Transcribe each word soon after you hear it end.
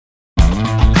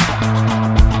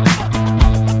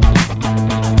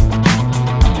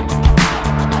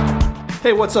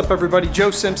Hey, what's up everybody?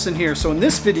 Joe Simpson here. So in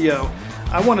this video,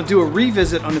 I want to do a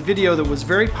revisit on a video that was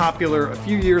very popular a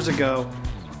few years ago.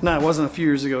 No, it wasn't a few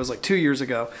years ago, it was like 2 years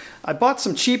ago. I bought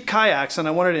some cheap kayaks and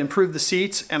I wanted to improve the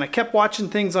seats, and I kept watching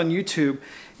things on YouTube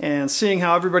and seeing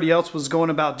how everybody else was going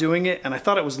about doing it, and I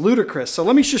thought it was ludicrous. So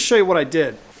let me just show you what I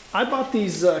did. I bought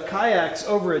these kayaks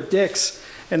over at Dick's,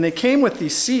 and they came with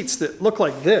these seats that look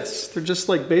like this. They're just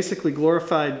like basically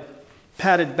glorified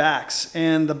padded backs,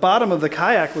 and the bottom of the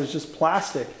kayak was just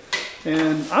plastic.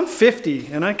 And I'm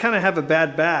 50 and I kind of have a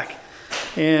bad back,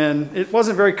 and it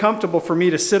wasn't very comfortable for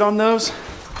me to sit on those.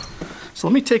 So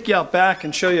let me take you out back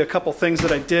and show you a couple things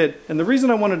that I did. And the reason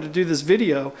I wanted to do this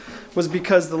video was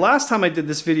because the last time I did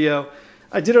this video,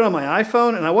 I did it on my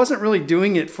iPhone, and I wasn't really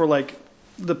doing it for like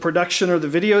the production or the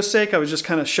video's sake. I was just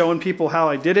kind of showing people how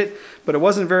I did it, but it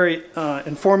wasn't very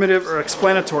informative or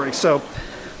explanatory. So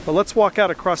but let's walk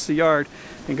out across the yard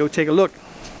and go take a look.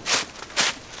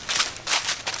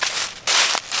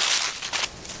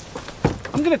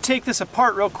 I'm going to take this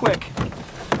apart real quick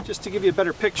just to give you a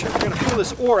better picture. I'm going to pull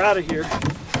this oar out of here.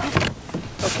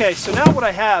 Okay, so now what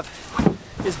I have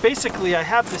is basically I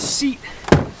have this seat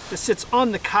that sits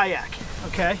on the kayak,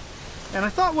 okay? And I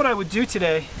thought what I would do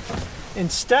today,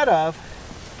 instead of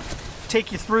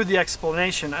take you through the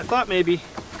explanation, I thought maybe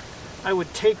I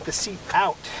would take the seat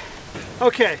out.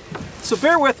 Okay, so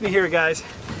bear with me here, guys.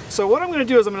 So what I'm going to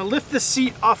do is I'm going to lift this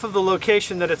seat off of the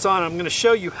location that it's on. I'm going to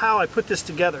show you how I put this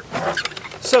together.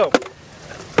 So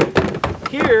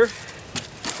here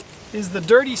is the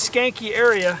dirty, skanky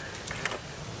area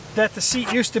that the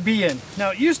seat used to be in. Now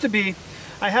it used to be,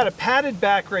 I had a padded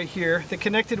back right here that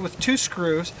connected with 2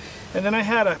 screws, and then I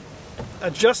had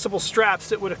adjustable straps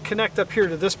that would connect up here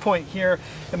to this point here,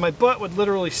 and my butt would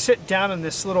literally sit down in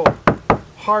this little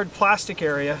hard plastic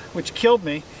area, which killed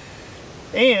me,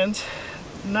 and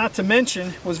not to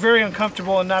mention was very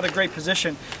uncomfortable and not a great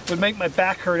position. It would make my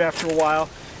back hurt after a while,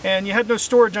 and you had no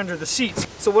storage under the seats.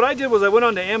 So what I did was I went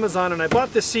onto Amazon and I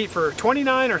bought this seat for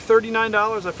 $29 or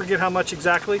 $39, I forget how much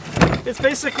exactly. It's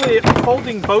basically a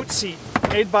folding boat seat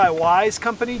made by Wise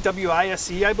Company,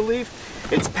 W-I-S-E I believe.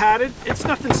 It's padded, it's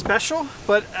nothing special,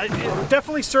 but it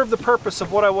definitely served the purpose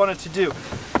of what I wanted to do.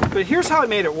 But here's how I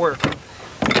made it work.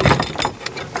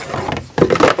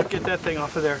 Get that thing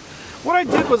off of there. What I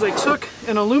did was I took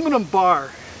an aluminum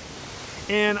bar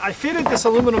and I fitted this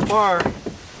aluminum bar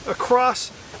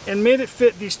across and made it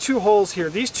fit these 2 holes here.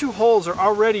 These 2 holes are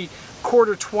already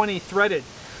 1/4-20 threaded.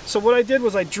 So what I did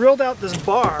was I drilled out this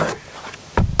bar.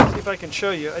 See if I can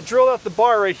show you. I drilled out the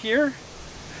bar right here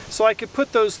so I could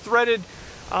put those threaded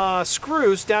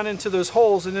screws down into those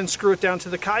holes and then screw it down to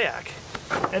the kayak.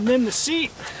 And then the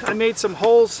seat, I made some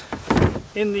holes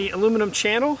in the aluminum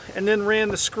channel and then ran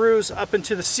the screws up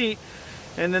into the seat,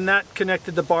 and then that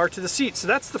connected the bar to the seat. So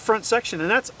that's the front section, and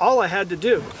that's all I had to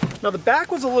do. Now the back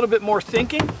was a little bit more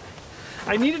thinking.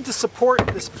 I needed to support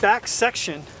this back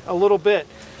section a little bit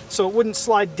so it wouldn't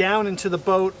slide down into the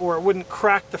boat or it wouldn't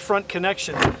crack the front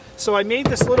connection. So I made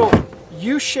this little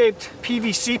U-shaped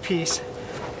PVC piece,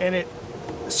 and it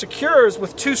secures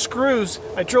with 2 screws.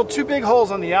 I drilled 2 big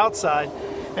holes on the outside,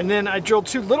 and then I drilled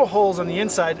 2 little holes on the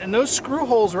inside, and those screw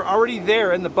holes were already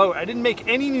there in the boat. I didn't make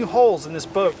any new holes in this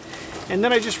boat. And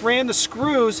then I just ran the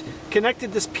screws,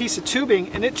 connected this piece of tubing,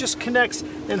 and it just connects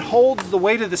and holds the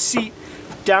weight of the seat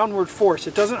downward force.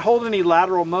 It doesn't hold any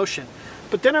lateral motion.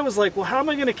 But then I was like, well, how am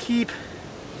I going to keep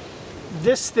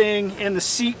this thing and the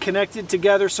seat connected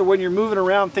together so when you're moving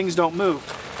around things don't move?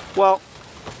 Well,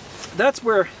 that's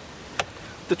where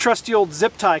the trusty old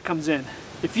zip tie comes in.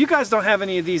 If you guys don't have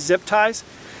any of these zip ties,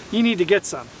 you need to get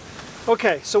some.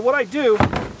 Okay, so what I do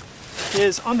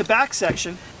is on the back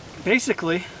section,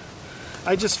 basically,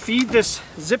 I just feed this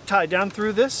zip tie down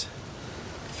through this,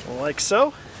 like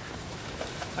so.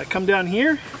 I come down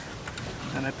here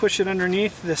and I push it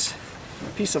underneath this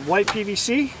piece of white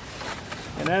PVC,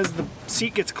 and as the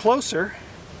seat gets closer,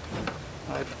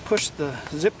 I push the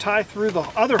zip tie through the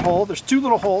other hole. There's 2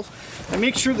 little holes. I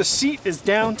make sure the seat is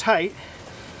down tight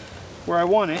where I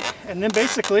want it, and then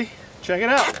basically, check it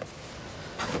out.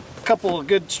 A couple of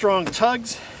good strong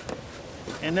tugs,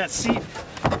 and that seat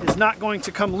is not going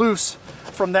to come loose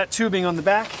from that tubing on the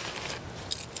back.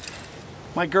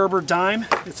 My Gerber dime,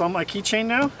 it's on my keychain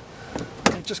now.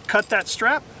 I just cut that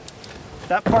strap.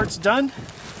 That part's done.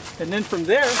 And then from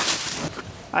there,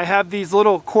 I have these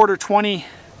little 1/4-20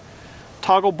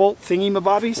 toggle bolt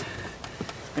thingy-mabobbies,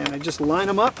 and I just line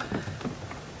them up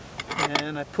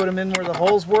and I put them in where the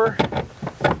holes were.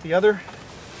 The other,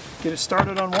 get it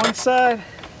started on one side,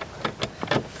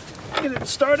 get it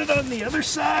started on the other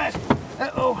side.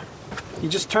 Uh-oh. You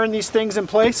just turn these things in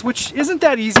place, which isn't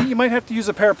that easy. You might have to use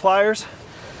a pair of pliers.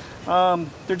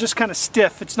 They're just kind of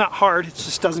stiff. It's not hard, it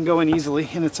just doesn't go in easily,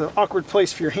 and it's an awkward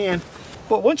place for your hand.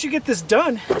 But once you get this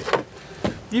done,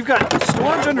 you've got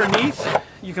storage underneath.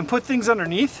 You can put things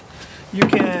underneath. You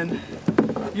can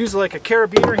use like a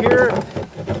carabiner here,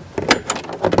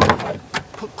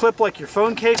 clip like your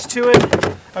phone case to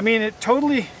it. I mean, it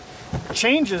totally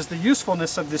changes the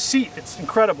usefulness of this seat. It's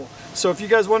incredible. So if you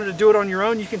guys wanted to do it on your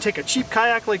own, you can take a cheap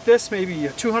kayak like this, maybe a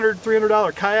 $200,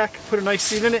 $300 kayak, put a nice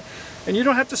seat in it, and you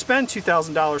don't have to spend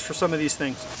 $2,000 for some of these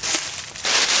things.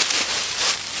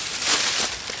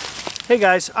 Hey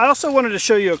guys, I also wanted to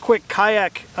show you a quick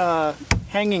kayak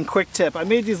hanging quick tip. I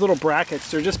made these little brackets.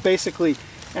 They're just basically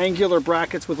angular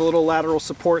brackets with a little lateral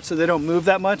support so they don't move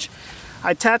that much.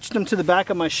 I attached them to the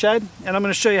back of my shed, and I'm going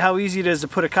to show you how easy it is to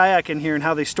put a kayak in here and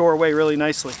how they store away really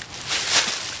nicely.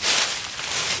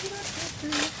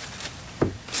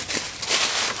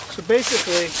 So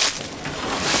basically,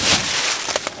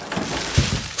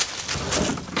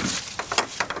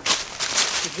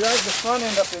 you drag the front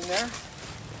end up in there,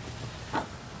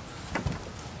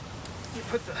 you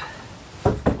put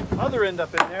the other end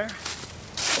up in there.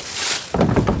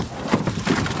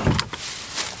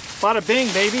 Bada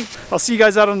bing, baby. I'll see you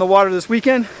guys out on the water this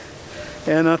weekend,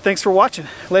 and thanks for watching.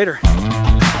 Later.